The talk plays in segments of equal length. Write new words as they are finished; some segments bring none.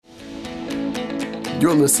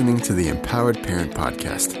You're listening to the Empowered Parent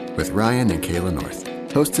Podcast with Ryan and Kayla North,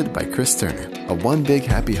 hosted by Chris Turner, a One Big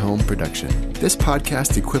Happy Home production. This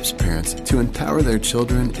podcast equips parents to empower their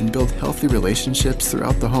children and build healthy relationships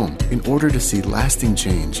throughout the home in order to see lasting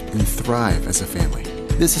change and thrive as a family.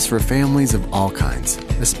 This is for families of all kinds,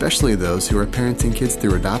 especially those who are parenting kids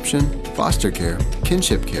through adoption, foster care,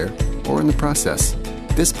 kinship care, or in the process.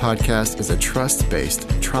 This podcast is a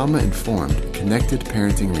trust-based, trauma-informed, connected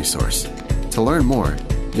parenting resource. To learn more,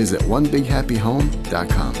 visit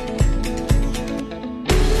onebighappyhome.com.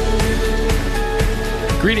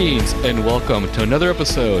 Greetings and welcome to another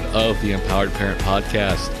episode of the Empowered Parent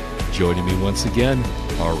Podcast. Joining me once again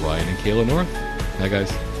are Ryan and Kayla North. Hi,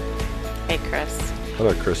 guys. Hey, Chris.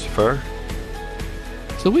 Hello, Christopher.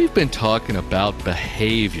 So we've been talking about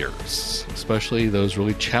behaviors, especially those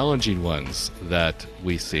really challenging ones that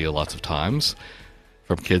we see lots of times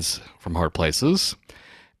from kids from hard places.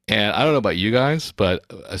 And I don't know about you guys, but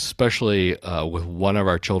especially with one of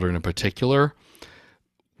our children in particular,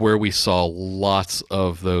 where we saw lots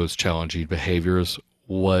of those challenging behaviors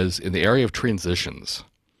was in the area of transitions,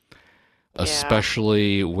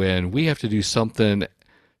 especially when we have to do something,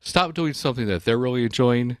 stop doing something that they're really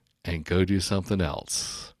enjoying and go do something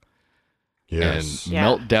else. Yes. And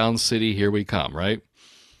meltdown city, here we come, right?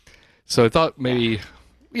 So I thought maybe,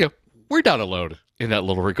 we're not alone in that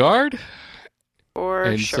little regard.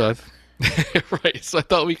 For sure. Right. So I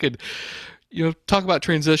thought we could, talk about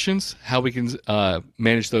transitions, how we can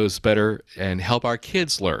manage those better and help our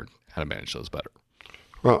kids learn how to manage those better.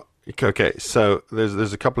 Well, okay. So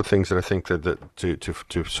there's a couple of things that I think that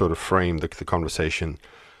to sort of frame the conversation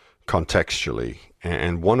contextually,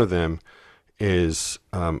 and one of them is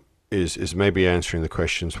maybe answering the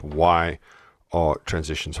questions: why are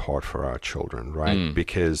transitions hard for our children? Right?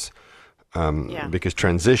 Because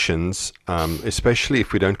transitions, especially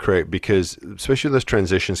if we don't especially those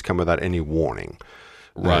transitions come without any warning,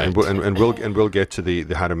 right? And we'll get to the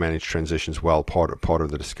how to manage transitions well part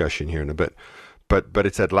of the discussion here in a bit, but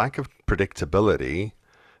it's that lack of predictability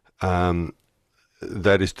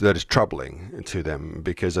that is troubling to them,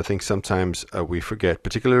 because I think sometimes we forget,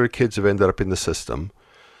 particularly kids have ended up in the system,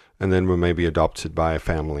 and then were maybe adopted by a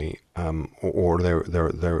family, or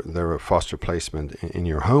they're a foster placement in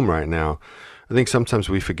your home right now. I think sometimes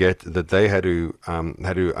we forget that they had to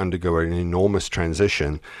undergo an enormous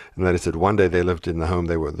transition, and that is that one day they lived in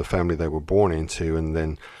the family they were born into, and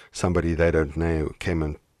then somebody they don't know came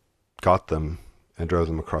and got them and drove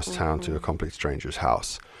them across town to a complete stranger's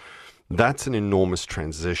house. That's an enormous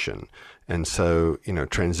transition, and so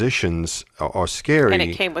transitions are scary. And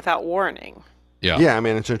it came without warning. Yeah, I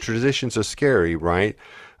mean, transitions are scary, right?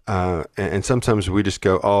 And sometimes we just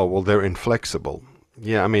go, oh, well, they're inflexible.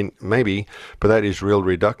 Yeah, I mean, maybe, but that is real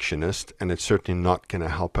reductionist, and it's certainly not going to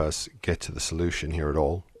help us get to the solution here at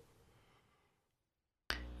all.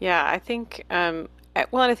 Yeah, I think, and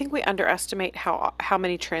I think we underestimate how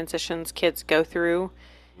many transitions kids go through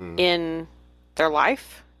in their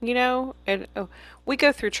life, and we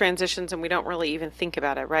go through transitions and we don't really even think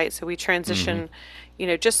about it, right? So we transition,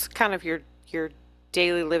 just kind of your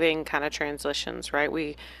daily living kind of transitions, right?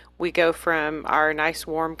 We go from our nice,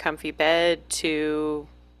 warm, comfy bed to,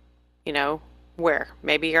 where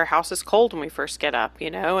maybe our house is cold when we first get up,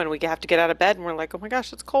 and we have to get out of bed and we're like, oh my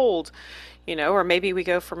gosh, it's cold, or maybe we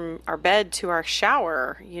go from our bed to our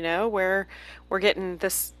shower, where we're getting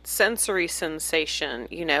this sensory sensation,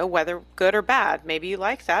 whether good or bad. Maybe you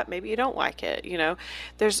like that, maybe you don't like it,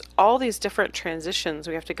 There's all these different transitions.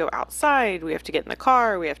 We have to go outside, we have to get in the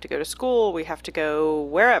car, we have to go to school, we have to go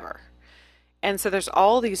wherever. And so there's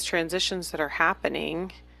all these transitions that are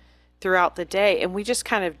happening throughout the day, and we just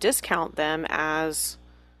kind of discount them as,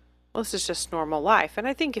 well, this is just normal life. And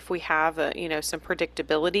I think if we have some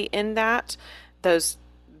predictability in that, those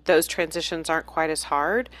transitions aren't quite as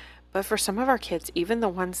hard. But for some of our kids, even the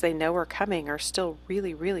ones they know are coming are still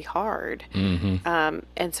really, really hard. Mm-hmm.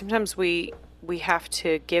 And sometimes we have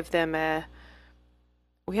to give them a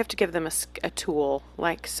tool,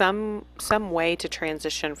 like some way to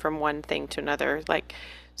transition from one thing to another. Like,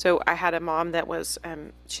 so I had a mom that was,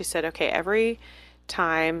 she said, okay, every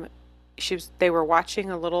time they were watching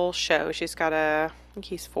a little show. She's got I think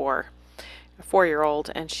he's 4, a 4-year-old,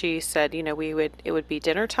 and she said, it would be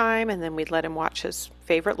dinner time, and then we'd let him watch his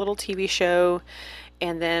favorite little TV show,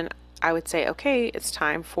 and then I would say, okay, it's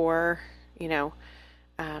time for,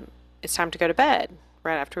 it's time to go to bed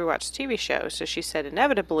right after we watch the TV show. So she said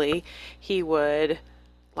inevitably he would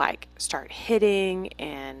like start hitting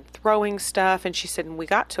and throwing stuff. And she said, and we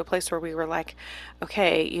got to a place where we were like,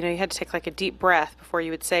 okay, you had to take like a deep breath before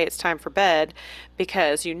you would say it's time for bed,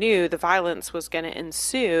 because you knew the violence was going to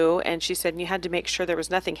ensue. And she said, and you had to make sure there was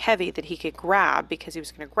nothing heavy that he could grab, because he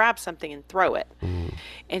was going to grab something and throw it.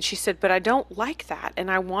 And she said, but I don't like that. And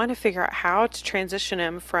I want to figure out how to transition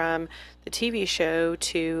him from the TV show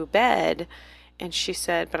to bed. And she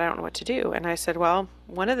said, but I don't know what to do. And I said, well,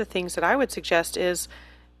 one of the things that I would suggest is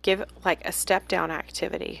give like a step down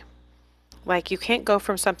activity. Like, you can't go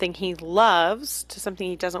from something he loves to something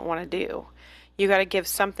he doesn't want to do. You got to give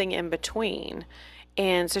something in between.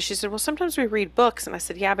 And so she said, well, sometimes we read books. And I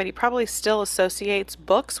said, yeah, but he probably still associates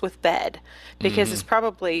books with bed, because it's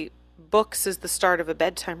probably books is the start of a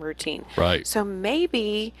bedtime routine. Right. So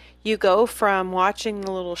maybe you go from watching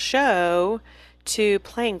the little show to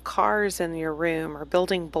playing cars in your room or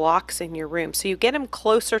building blocks in your room. So you get him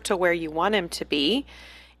closer to where you want him to be.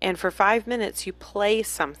 And for 5 minutes, you play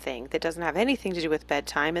something that doesn't have anything to do with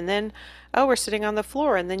bedtime. And then, oh, we're sitting on the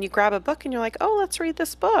floor. And then you grab a book and you're like, oh, let's read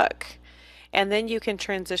this book. And then you can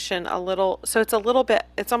transition a little. So it's a little bit,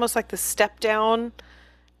 it's almost like the step down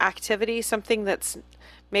activity, something that's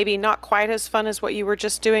maybe not quite as fun as what you were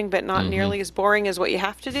just doing, but not nearly as boring as what you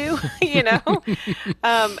have to do,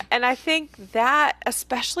 And I think that,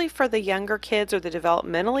 especially for the younger kids or the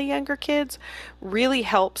developmentally younger kids, really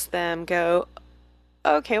helps them go,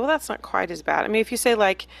 okay, well, that's not quite as bad. I mean, if you say,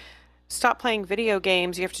 like, stop playing video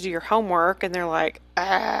games, you have to do your homework, and they're like,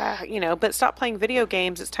 but stop playing video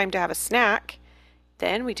games, it's time to have a snack,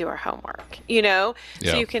 then we do our homework, Yeah.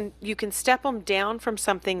 So you can step them down from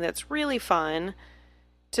something that's really fun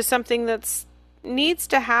to something that's needs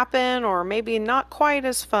to happen or maybe not quite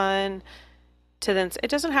as fun, to then, it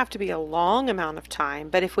doesn't have to be a long amount of time,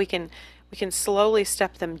 but if we can slowly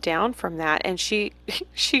step them down from that. And she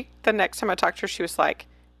the next time I talked to her, she was like,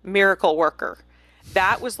 miracle worker.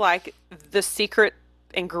 That was like the secret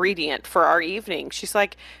ingredient for our evening. She's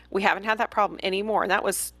like, we haven't had that problem anymore. And that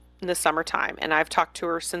was in the summertime. And I've talked to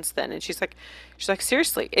her since then. And she's like,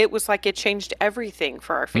 seriously, it was like it changed everything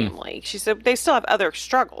for our family. She said, they still have other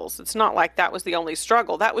struggles. It's not like that was the only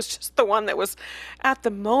struggle. That was just the one that was at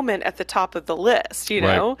the moment at the top of the list,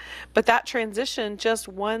 Right. But that transition, just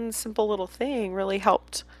one simple little thing, really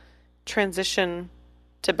helped transition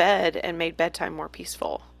to bed and made bedtime more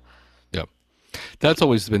peaceful. Yep. That's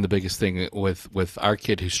always been the biggest thing with our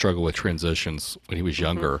kid who struggled with transitions when he was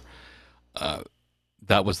younger.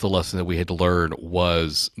 That was the lesson that we had to learn,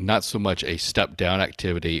 was not so much a step down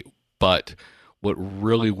activity, but what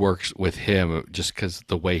really works with him, just because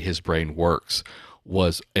the way his brain works,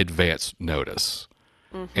 was advanced notice.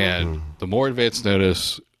 And the more advanced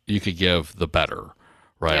notice you could give, the better,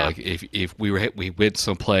 right? Yeah. Like if we went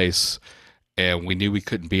someplace and we knew we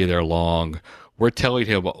couldn't be there long, we're telling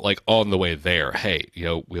him, like, on the way there, hey,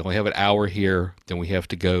 we only have an hour here, then we have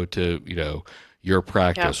to go to, your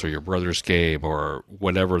practice or your brother's game or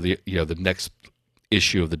whatever the next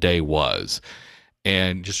issue of the day was.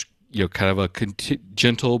 And just, kind of a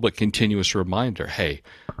gentle but continuous reminder, hey,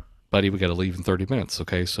 buddy, we got to leave in 30 minutes.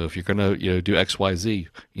 Okay. So if you're going to, do X, Y, Z,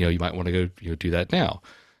 you might want to go, do that now.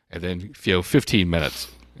 And then, 15 minutes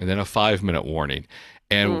and then a 5-minute warning.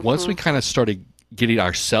 And once we kind of started getting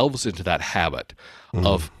ourselves into that habit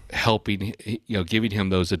of helping, giving him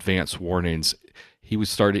those advanced warnings, he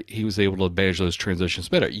was able to manage those transitions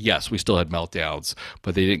better. Yes, we still had meltdowns,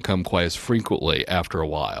 but they didn't come quite as frequently after a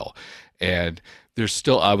while. And there's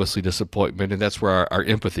still obviously disappointment, and that's where our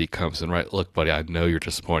empathy comes in, right? Look, buddy, I know you're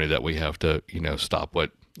disappointed that we have to, stop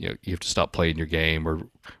you have to stop playing your game or,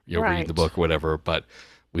 reading the book or whatever, but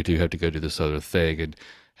we do have to go do this other thing. And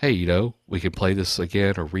hey, we can play this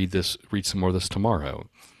again or read some more of this tomorrow.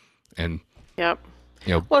 And Yep.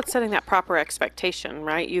 Well, it's setting that proper expectation,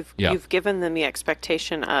 right? You've given them the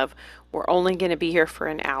expectation of, we're only going to be here for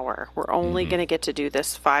an hour. We're only going to get to do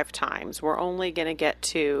this 5 times. We're only going to get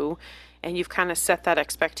to, and you've kind of set that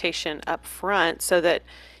expectation up front so that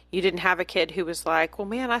you didn't have a kid who was like, well,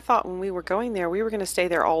 man, I thought when we were going there, we were going to stay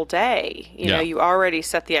there all day. You already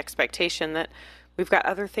set the expectation that we've got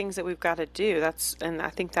other things that we've got to do. And I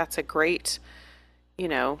think that's a great,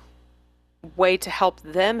 way to help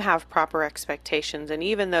them have proper expectations. And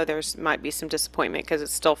even though there's might be some disappointment because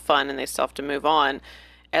it's still fun and they still have to move on,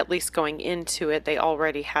 at least going into it, they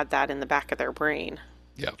already had that in the back of their brain.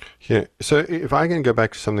 Yeah. Yeah. So if I can go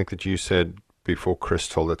back to something that you said before Chris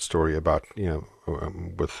told that story about,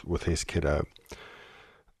 with his kiddo,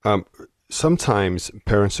 sometimes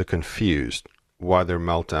parents are confused why there are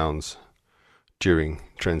meltdowns during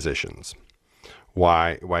transitions.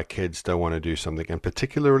 Why kids don't want to do something, and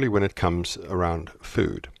particularly when it comes around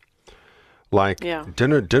food. Like Yeah.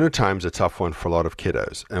 dinner time's a tough one for a lot of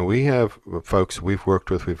kiddos. And we have folks we've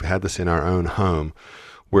worked with, we've had this in our own home,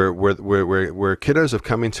 where kiddos have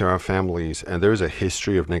come into our families and there's a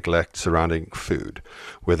history of neglect surrounding food,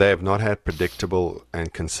 where they have not had predictable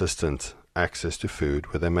and consistent access to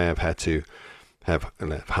food, where they may have had to have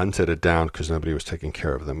hunted it down because nobody was taking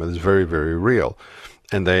care of them. It's very, very real.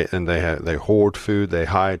 And they hoard food, they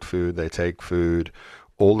hide food, they take food,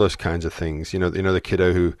 all those kinds of things. You know the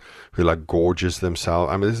kiddo who like gorges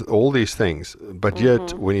themselves. I mean, there's all these things. But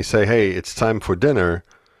yet, when you say, "Hey, it's time for dinner,"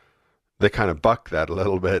 they kind of buck that a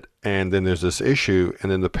little bit, and then there's this issue,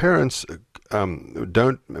 and then the parents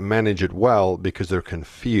don't manage it well because they're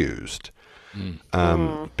confused.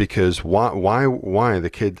 Because why the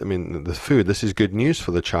kid? I mean, the food. This is good news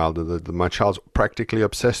for the child. My child's practically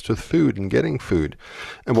obsessed with food and getting food,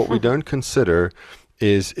 and what we don't consider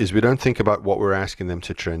is we don't think about what we're asking them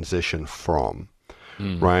to transition from.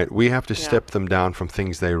 Right? We have to step them down from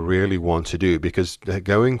things they really want to do, because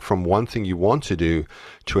going from one thing you want to do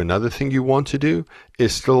to another thing you want to do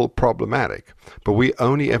is still problematic. But we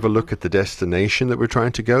only ever look at the destination that we're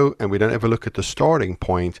trying to go, and we don't ever look at the starting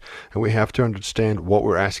point, and we have to understand what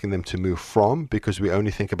we're asking them to move from, because we only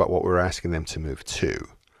think about what we're asking them to move to.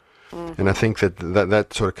 And I think that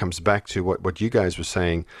sort of comes back to what you guys were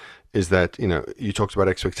saying, is that, you talked about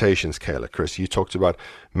expectations, Kayla, Chris, you talked about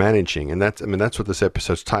managing, and that's what this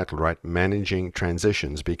episode's titled, right? Managing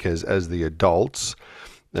transitions, because as the adults,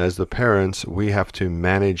 as the parents, we have to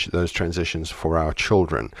manage those transitions for our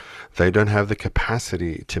children. They don't have the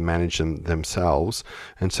capacity to manage them themselves,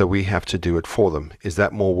 and so we have to do it for them. Is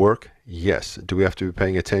that more work? Yes. Do we have to be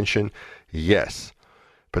paying attention? Yes.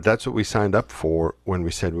 But that's what we signed up for when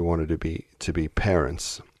we said we wanted to be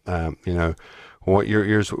parents.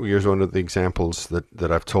 Here's one of the examples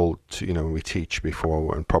that I've told to, we teach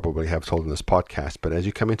before, and probably have told in this podcast. But as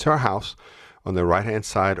you come into our house, on the right-hand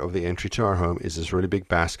side of the entry to our home is this really big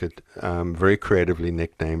basket, very creatively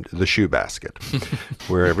nicknamed the shoe basket,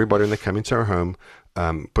 where everybody when they come into our home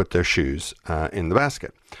put their shoes in the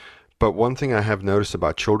basket. But one thing I have noticed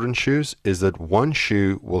about children's shoes is that one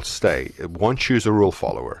shoe will stay. One shoe's a rule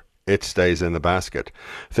follower. It stays in the basket.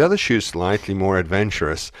 The other shoe's slightly more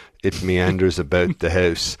adventurous. It meanders about the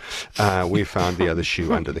house. We found the other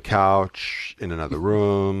shoe under the couch, in another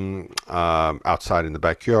room, outside in the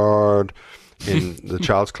backyard, in the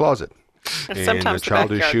child's closet. And And sometimes the child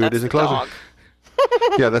the whose backyard, shoe it that's is in the the closet. dog.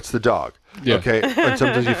 Yeah, that's the dog. Yeah. Okay. And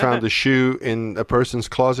sometimes you found the shoe in a person's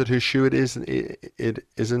closet whose shoe it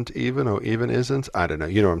isn't even, or even isn't. I don't know.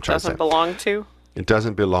 You know what I'm trying to say. Doesn't belong to. It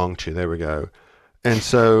doesn't belong to. There we go. And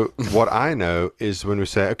so what I know is when we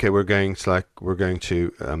say, okay, we're going to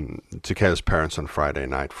Kayla's parents on Friday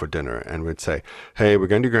night for dinner, and we'd say, hey, we're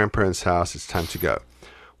going to grandparents' house. It's time to go.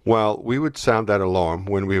 Well, we would sound that alarm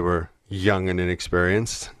when we were young and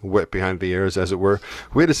inexperienced, wet behind the ears, as it were.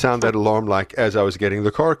 We had to sound that alarm like as I was getting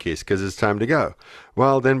the car keys, because it's time to go.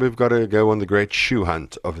 Well, then we've got to go on the great shoe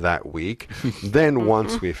hunt of that week. Then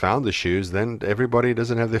once we found the shoes, then everybody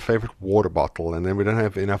doesn't have their favorite water bottle, and then we don't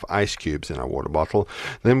have enough ice cubes in our water bottle.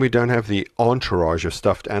 Then we don't have the entourage of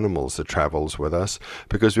stuffed animals that travels with us,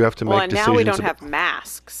 because we have to make decisions. Well, and now we don't have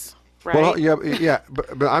masks, right? Well, yeah,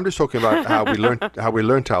 but I'm just talking about how we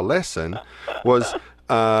learned our lesson was.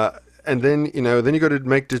 And then, then you got to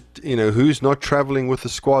make who's not traveling with the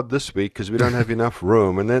squad this week because we don't have enough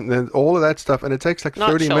room. And then all of that stuff. And it takes like Not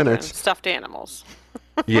 30 children, minutes. Stuffed animals.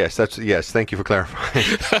 Yes, thank you for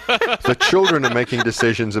clarifying. The children are making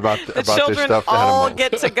decisions about their children stuffed all animals.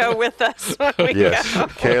 get to go with us when we Yes, go.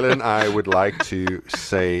 Kayla and I would like to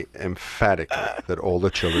say emphatically that all the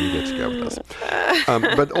children get to go with us.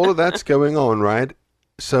 But all of that's going on, right?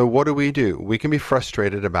 So what do? We can be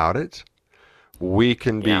frustrated about it. We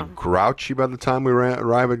can be grouchy by the time we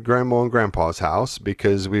arrive at Grandma and Grandpa's house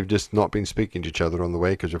because we've just not been speaking to each other on the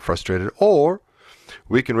way because we're frustrated. Or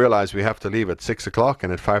we can realize we have to leave at 6 o'clock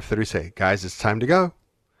and at 5:30 say, guys, it's time to go.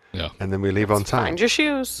 Yeah. And then we leave on time. Find your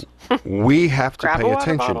shoes. We have to Grab a pay water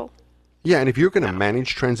attention. bottle. Yeah, and if you're going to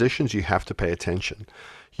manage transitions, you have to pay attention.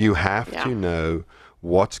 You have to know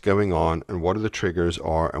what's going on and what are the triggers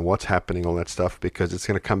are and what's happening, all that stuff, because it's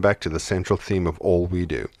going to come back to the central theme of all we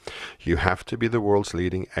do. You have to be the world's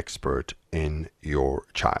leading expert in your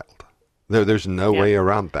child. There's no way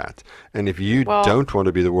around that. And if you don't want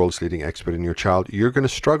to be the world's leading expert in your child, you're going to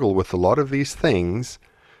struggle with a lot of these things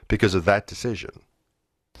because of that decision.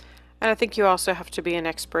 And I think you also have to be an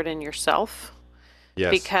expert in yourself. Yes.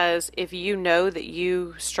 Because if you know that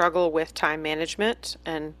you struggle with time management,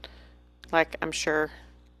 and like I'm sure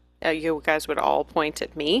you guys would all point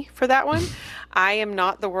at me for that one, I am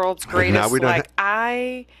not the world's greatest.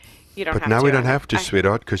 I You don't But have now to. we don't have to,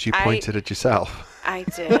 sweetheart, because you I- pointed at yourself. I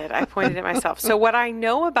did. I pointed at myself. So what I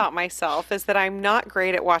know about myself is that I'm not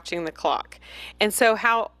great at watching the clock. And so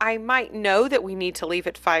how I might know that we need to leave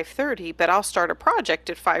at 5:30, but I'll start a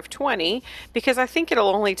project at 5:20 because I think it'll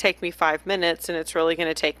only take me 5 minutes and it's really going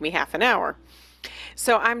to take me half an hour.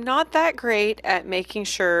 So I'm not that great at making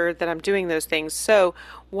sure that I'm doing those things. So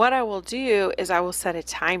what I will do is I will set a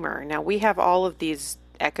timer. Now we have all of these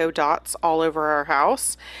Echo dots all over our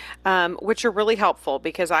house, which are really helpful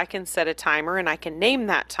because I can set a timer and I can name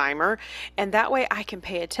that timer, and that way I can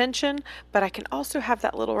pay attention, but I can also have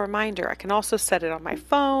that little reminder. I can also set it on my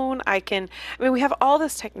phone. We have all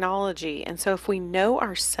this technology, and so if we know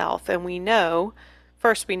ourselves and we know,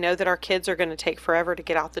 first we know that our kids are going to take forever to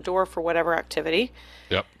get out the door for whatever activity,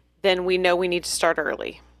 Yep. then we know we need to start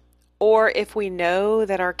early. Or if we know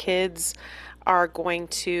that our kids are going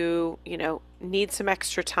to, need some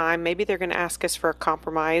extra time, maybe they're going to ask us for a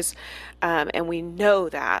compromise, and we know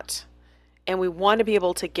that, and we want to be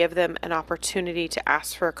able to give them an opportunity to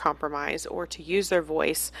ask for a compromise or to use their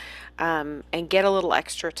voice, and get a little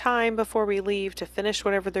extra time before we leave to finish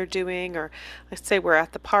whatever they're doing. Or let's say we're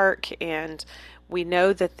at the park and we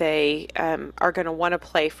know that they are going to want to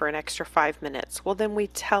play for an extra 5 minutes. Well, then we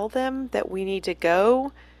tell them that we need to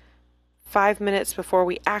go 5 minutes before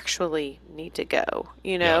we actually need to go.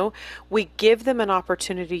 We give them an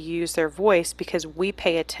opportunity to use their voice because we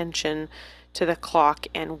pay attention to the clock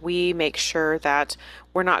and we make sure that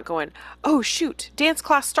we're not going, oh shoot, dance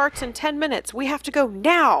class starts in 10 minutes, we have to go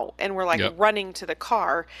now, and we're like running to the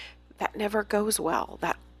car. That never goes well.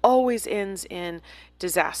 That always ends in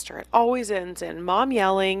disaster. It always ends in mom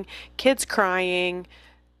yelling, kids crying,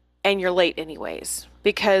 and you're late anyways,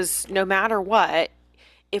 because no matter what,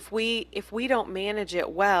 if we don't manage it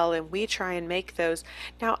well and we try and make those.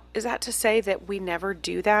 Now, is that to say that we never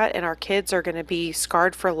do that and our kids are going to be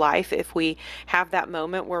scarred for life if we have that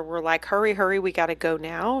moment where we're like, hurry, we got to go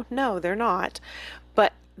now? No, they're not.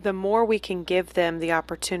 But the more we can give them the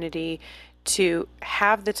opportunity to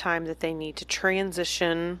have the time that they need to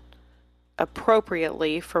transition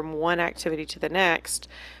appropriately from one activity to the next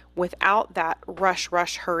without that rush,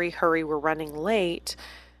 hurry, we're running late,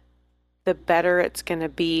 the better it's going to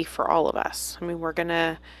be for all of us. We're going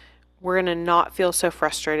to not feel so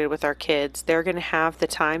frustrated with our kids. They're going to have the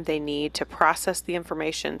time they need to process the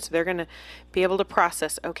information. So they're going to be able to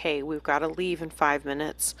process, okay, we've got to leave in 5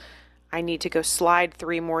 minutes. I need to go slide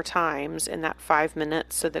 3 more times in that 5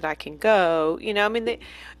 minutes so that I can go.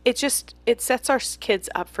 It sets our kids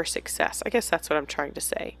up for success. I guess that's what I'm trying to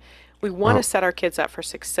say. We want to set our kids up for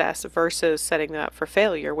success versus setting them up for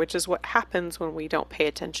failure, which is what happens when we don't pay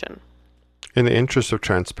attention. In the interest of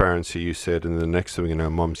transparency, you said, and the next thing you know,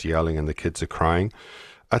 mom's yelling and the kids are crying.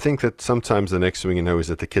 I think that sometimes the next thing you know is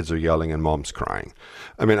that the kids are yelling and mom's crying.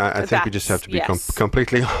 I think we just have to be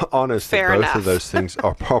completely honest Fair that both enough. of those things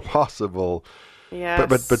are possible. Yes.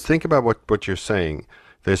 But think about what you're saying.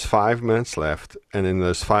 There's 5 minutes left, and in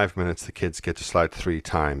those 5 minutes, the kids get to slide 3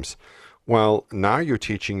 times. Well, now you're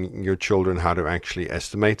teaching your children how to actually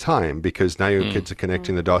estimate time, because now your kids are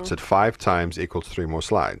connecting the dots at 5 times equals 3 more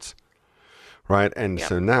slides. Right. And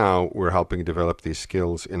so now we're helping develop these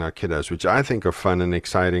skills in our kiddos, which I think are fun and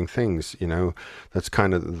exciting things. That's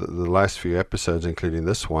kind of the last few episodes, including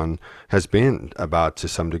this one, has been about, to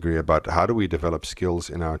some degree, about how do we develop skills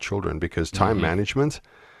in our children, because time management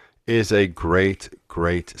is a great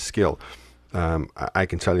skill. I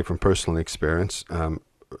can tell you from personal experience,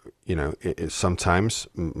 sometimes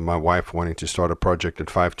my wife wanting to start a project at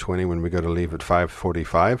 5:20 when we go to leave at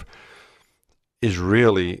 5:45 is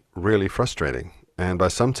really, really frustrating. And by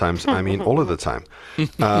sometimes, I mean all of the time.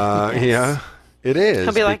 It is.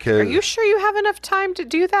 He'll be like, are you sure you have enough time to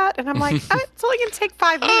do that? And I'm like, it's only going to take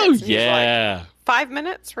 5 minutes. Oh, And he's yeah. like, 5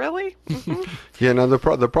 minutes, really? Yeah, no, the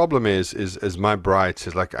problem is my bride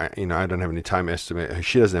says, like, I don't have any time estimate.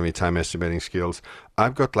 She doesn't have any time estimating skills.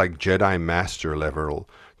 I've got like Jedi Master level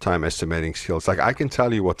time estimating skills. Like, I can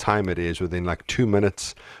tell you what time it is within like 2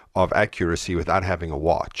 minutes of accuracy without having a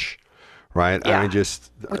watch. Right? Yeah.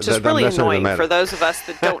 Which is really annoying for those of us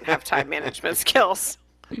that don't have time management skills.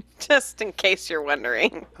 Just in case you're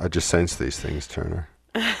wondering. I just sense these things, Turner.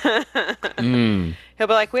 He'll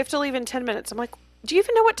be like, we have to leave in 10 minutes. I'm like, do you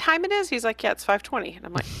even know what time it is? He's like, yeah, it's 5:20. And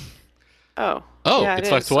I'm like, oh. Oh, yeah, it's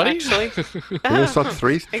it is, 5:20? actually. It's not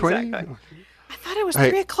 3:20? Exactly. I thought it was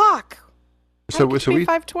 3 o'clock. So we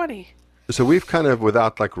 5:20. So we've kind of,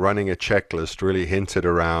 without like running a checklist, really hinted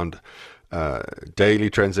around daily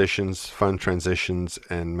transitions, fun transitions,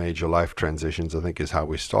 and major life transitions, I think, is how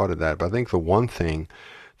we started that. But I think the one thing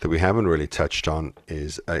that we haven't really touched on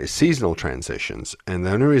is seasonal transitions. And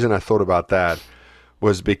the only reason I thought about that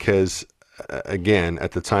was because, again,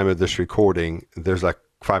 at the time of this recording, there's like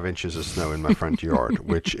 5 inches of snow in my front yard,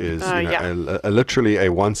 which is literally a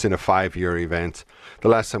once in a 5-year event. The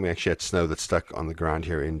last time we actually had snow that stuck on the ground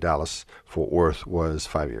here in Dallas, Fort Worth, was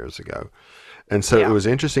 5 years ago. And so it was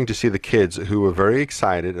interesting to see the kids who were very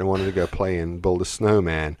excited and wanted to go play and build a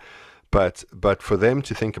snowman. But for them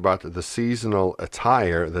to think about the seasonal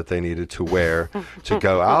attire that they needed to wear to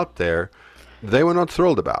go out there, they were not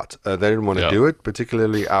thrilled about. They didn't want to do it,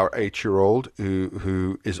 particularly our 8-year-old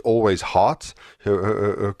who is always hot.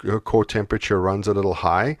 Her core temperature runs a little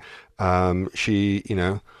high. She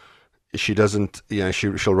doesn't,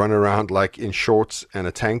 she'll run around like in shorts and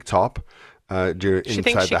a tank top. She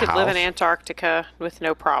thinks she could live in Antarctica with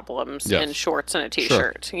no problems in shorts and a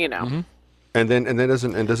t-shirt, Mm-hmm. And then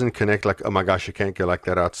doesn't connect like, oh my gosh, you can't go like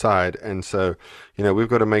that outside. And so, we've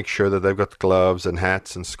got to make sure that they've got gloves and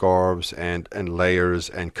hats and scarves and layers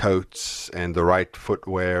and coats and the right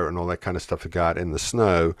footwear and all that kind of stuff to go out in the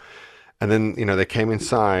snow. And then, they came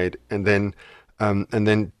inside and then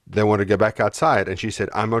they wanted to go back outside. And she said,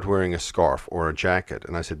 I'm not wearing a scarf or a jacket.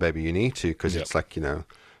 And I said, baby, you need to, because it's like,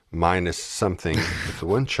 minus something with the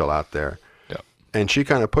wind chill out there. Yep. And she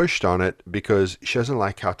kind of pushed on it because she doesn't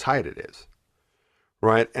like how tight it is.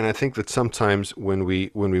 Right, and I think that sometimes when we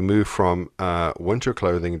move from winter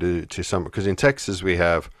clothing to summer, because in Texas we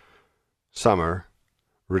have summer,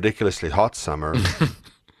 ridiculously hot summer,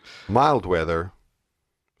 mild weather,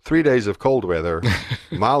 3 days of cold weather,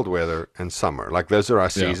 mild weather, and summer. Like those are our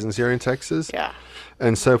seasons here in Texas. Yeah.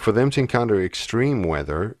 And so for them to encounter extreme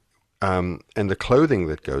weather and the clothing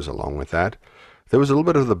that goes along with that, there was a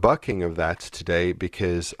little bit of the bucking of that today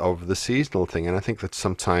because of the seasonal thing. And I think that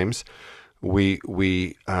sometimes we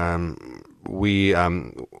don't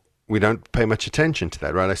pay much attention to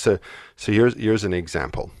that, right? So here's an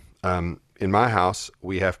example. In my house,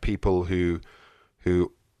 we have people who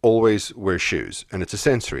always wear shoes, and it's a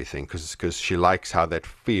sensory thing because she likes how that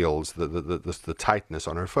feels, the tightness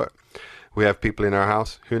on her foot. We have people in our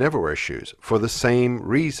house who never wear shoes for the same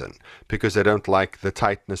reason, because they don't like the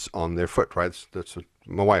tightness on their foot, right? That's what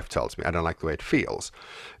my wife tells me. I don't like the way it feels.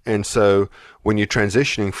 And so when you're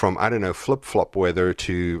transitioning from, flip-flop weather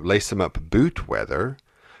to lace-them-up boot weather,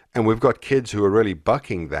 and we've got kids who are really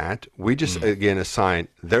bucking that, we just, again, assign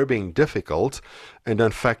they're being difficult and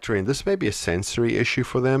don't factor in this may be a sensory issue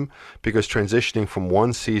for them, because transitioning from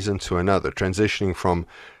one season to another, transitioning from,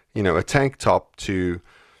 a tank top to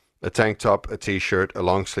a tank top, a t-shirt, a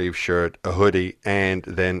long sleeve shirt, a hoodie, and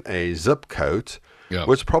then a zip coat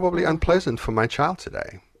was probably unpleasant for my child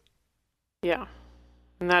today. Yeah.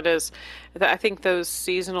 And I think those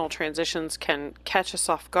seasonal transitions can catch us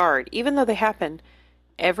off guard, even though they happen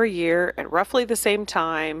every year at roughly the same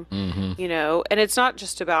time, and it's not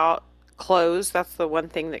just about clothes. That's the one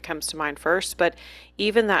thing that comes to mind first, but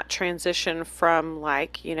even that transition from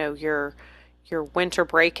your winter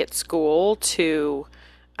break at school to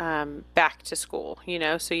back to school,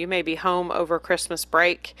 so you may be home over Christmas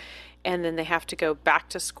break and then they have to go back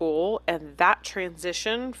to school, and that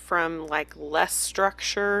transition from less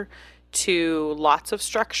structure to lots of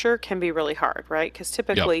structure can be really hard, right? Because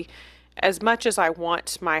typically, as much as I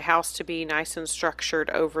want my house to be nice and structured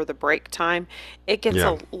over the break time, it gets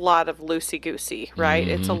a lot of loosey-goosey, right?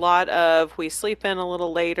 It's a lot of we sleep in a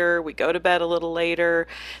little later, we go to bed a little later.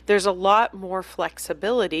 There's a lot more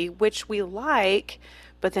flexibility, which we like,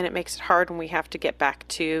 but then it makes it hard when we have to get back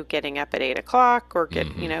to getting up at 8 o'clock or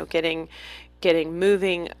getting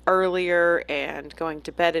moving earlier and going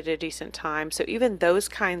to bed at a decent time. So even those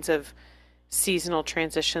kinds of seasonal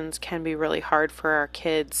transitions can be really hard for our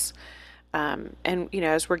kids. And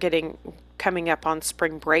as we're coming up on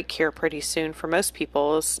spring break here pretty soon for most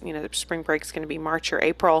people, the spring break is going to be March or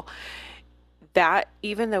April. That,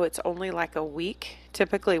 even though it's only a week,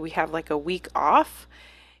 typically we have a week off,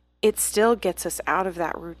 it still gets us out of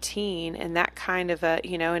that routine and that kind of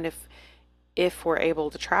and if we're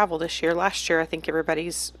able to travel this year. Last year, I think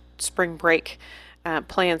everybody's spring break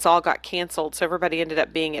plans all got canceled, so everybody ended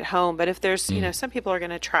up being at home. But if there's, some people are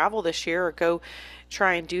going to travel this year or go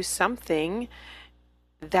try and do something,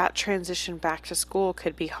 that transition back to school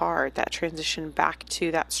could be hard, that transition back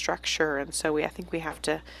to that structure. And so I think we have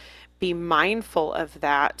to be mindful of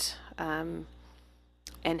that and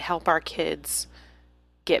help our kids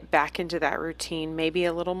get back into that routine maybe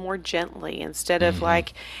a little more gently, instead of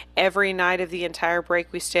every night of the entire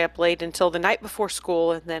break we stay up late until the night before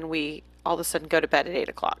school and then we all of a sudden go to bed at 8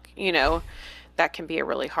 o'clock. That can be a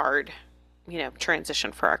really hard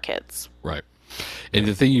transition for our kids. Right. And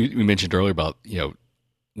the thing you mentioned earlier about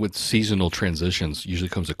with seasonal transitions usually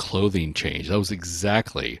comes a clothing change. That was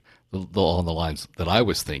exactly along the lines that I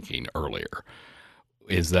was thinking earlier.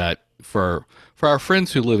 is that for our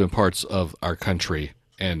friends who live in parts of our country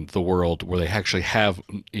and the world where they actually have,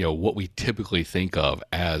 what we typically think of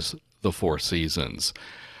as the four seasons,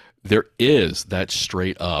 there is that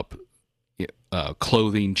straight up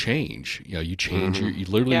clothing change. You change you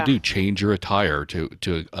literally do change your attire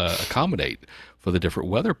to accommodate for the different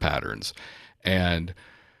weather patterns. And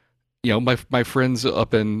my friends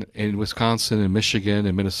up in Wisconsin and Michigan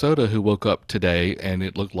and Minnesota who woke up today and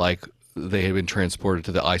it looked like they had been transported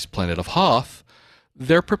to the ice planet of Hoth,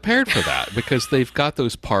 they're prepared for that because they've got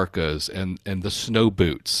those parkas and the snow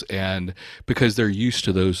boots, and because they're used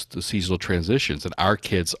to the seasonal transitions, and our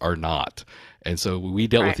kids are not. And so we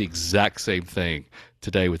dealt with the exact same thing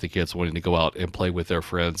today with the kids wanting to go out and play with their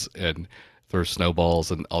friends and throw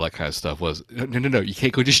snowballs and all that kind of stuff. Was no, you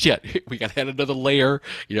can't go just yet. We got to add another layer.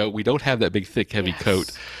 We don't have that big, thick, heavy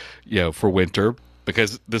coat, for winter,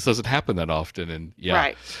 because this doesn't happen that often. And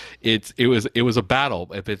it was a battle.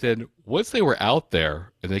 But then once they were out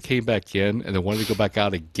there and they came back in and they wanted to go back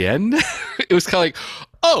out again, it was kind of like,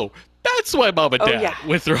 oh, that's why mom and dad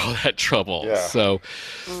went through all that trouble. Yeah. So,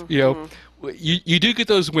 you do get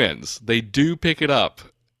those wins. They do pick it up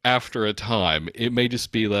after a time. It may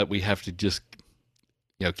just be that we have to just,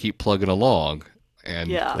 keep plugging along.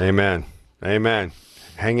 And Amen.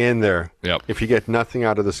 Hang in there. Yep. If you get nothing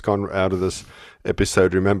out of this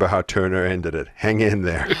episode, remember how Turner ended it. Hang in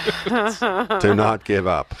there. Do not give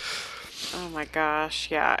up. Oh my gosh,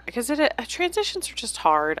 yeah. Because transitions are just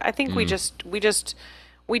hard. I think we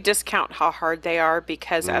discount how hard they are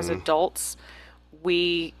because as adults,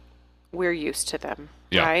 we're used to them,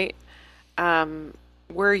 right?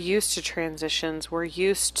 We're used to transitions. We're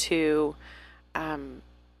used to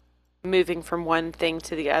moving from one thing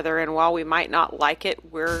to the other. And while we might not like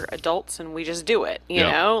it, we're adults and we just do it, you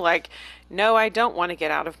know? Like, no, I don't want to get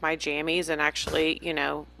out of my jammies and actually,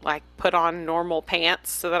 put on normal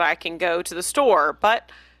pants so that I can go to the store. But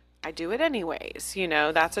I do it anyways.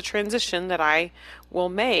 That's a transition that I will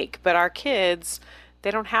make. But our kids, they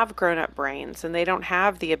don't have grown-up brains and they don't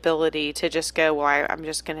have the ability to just go, well, I'm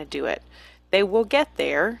just going to do it. They will get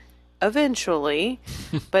there eventually,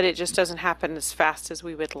 but it just doesn't happen as fast as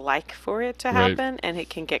we would like for it to happen, and it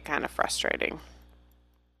can get kind of frustrating.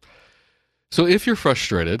 So if you're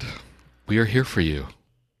frustrated, we are here for you.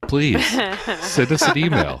 Please send us an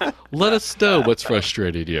email. Let us know what's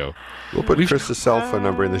frustrating you. We'll put Chris's cell phone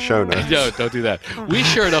number in the show notes. No, don't do that. We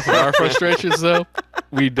share enough of our frustrations, though.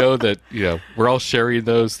 We know that we're all sharing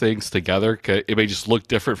those things together. It may just look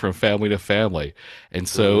different from family to family. And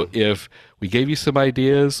so if we gave you some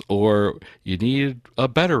ideas or you need a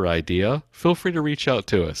better idea, feel free to reach out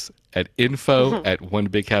to us at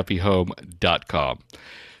info@onebighappyhome.com.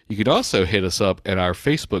 You can also hit us up in our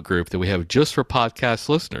Facebook group that we have just for podcast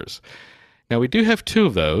listeners. Now, we do have two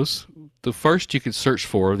of those. The first you can search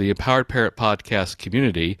for the Empowered Parent Podcast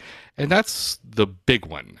community, and that's the big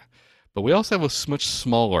one. But we also have a much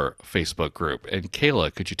smaller Facebook group. And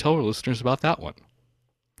Kayla, could you tell our listeners about that one?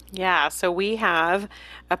 Yeah, so we have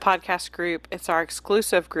a podcast group. It's our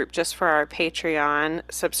exclusive group just for our Patreon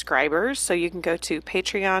subscribers. So you can go to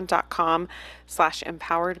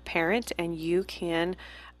patreon.com/empoweredparent and you can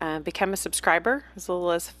become a subscriber as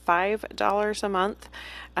little as $5 a month.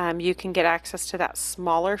 You can get access to that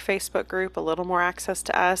smaller Facebook group, a little more access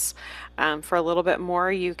to us. For a little bit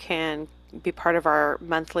more, you can be part of our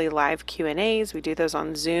monthly live Q&As. We do those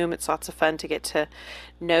on Zoom. It's lots of fun to get to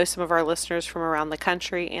know some of our listeners from around the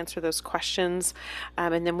country, answer those questions.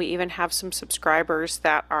 And then we even have some subscribers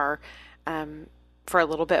that are, for a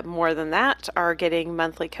little bit more than that, are getting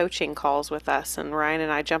monthly coaching calls with us. And Ryan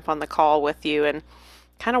and I jump on the call with you and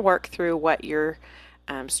kind of work through what you're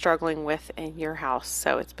struggling with in your house.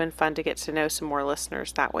 So it's been fun to get to know some more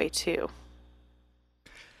listeners that way too.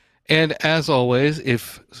 And as always,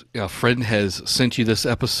 if a friend has sent you this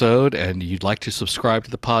episode and you'd like to subscribe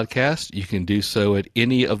to the podcast, you can do so at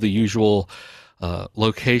any of the usual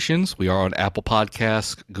locations. We are on Apple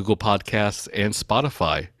Podcasts, Google Podcasts, and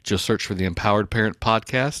Spotify. Just search for the Empowered Parent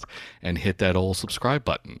Podcast and hit that old subscribe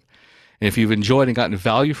button. And if you've enjoyed and gotten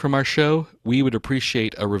value from our show, we would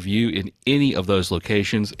appreciate a review in any of those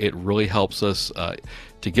locations. It really helps us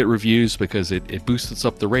to get reviews because it boosts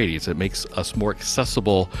up the ratings. It makes us more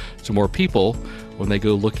accessible to more people when they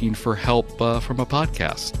go looking for help from a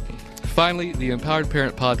podcast. Finally, the Empowered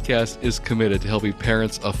Parent Podcast is committed to helping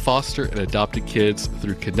parents of foster and adopted kids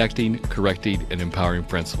through connecting, correcting, and empowering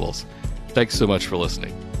principles. Thanks so much for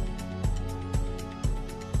listening.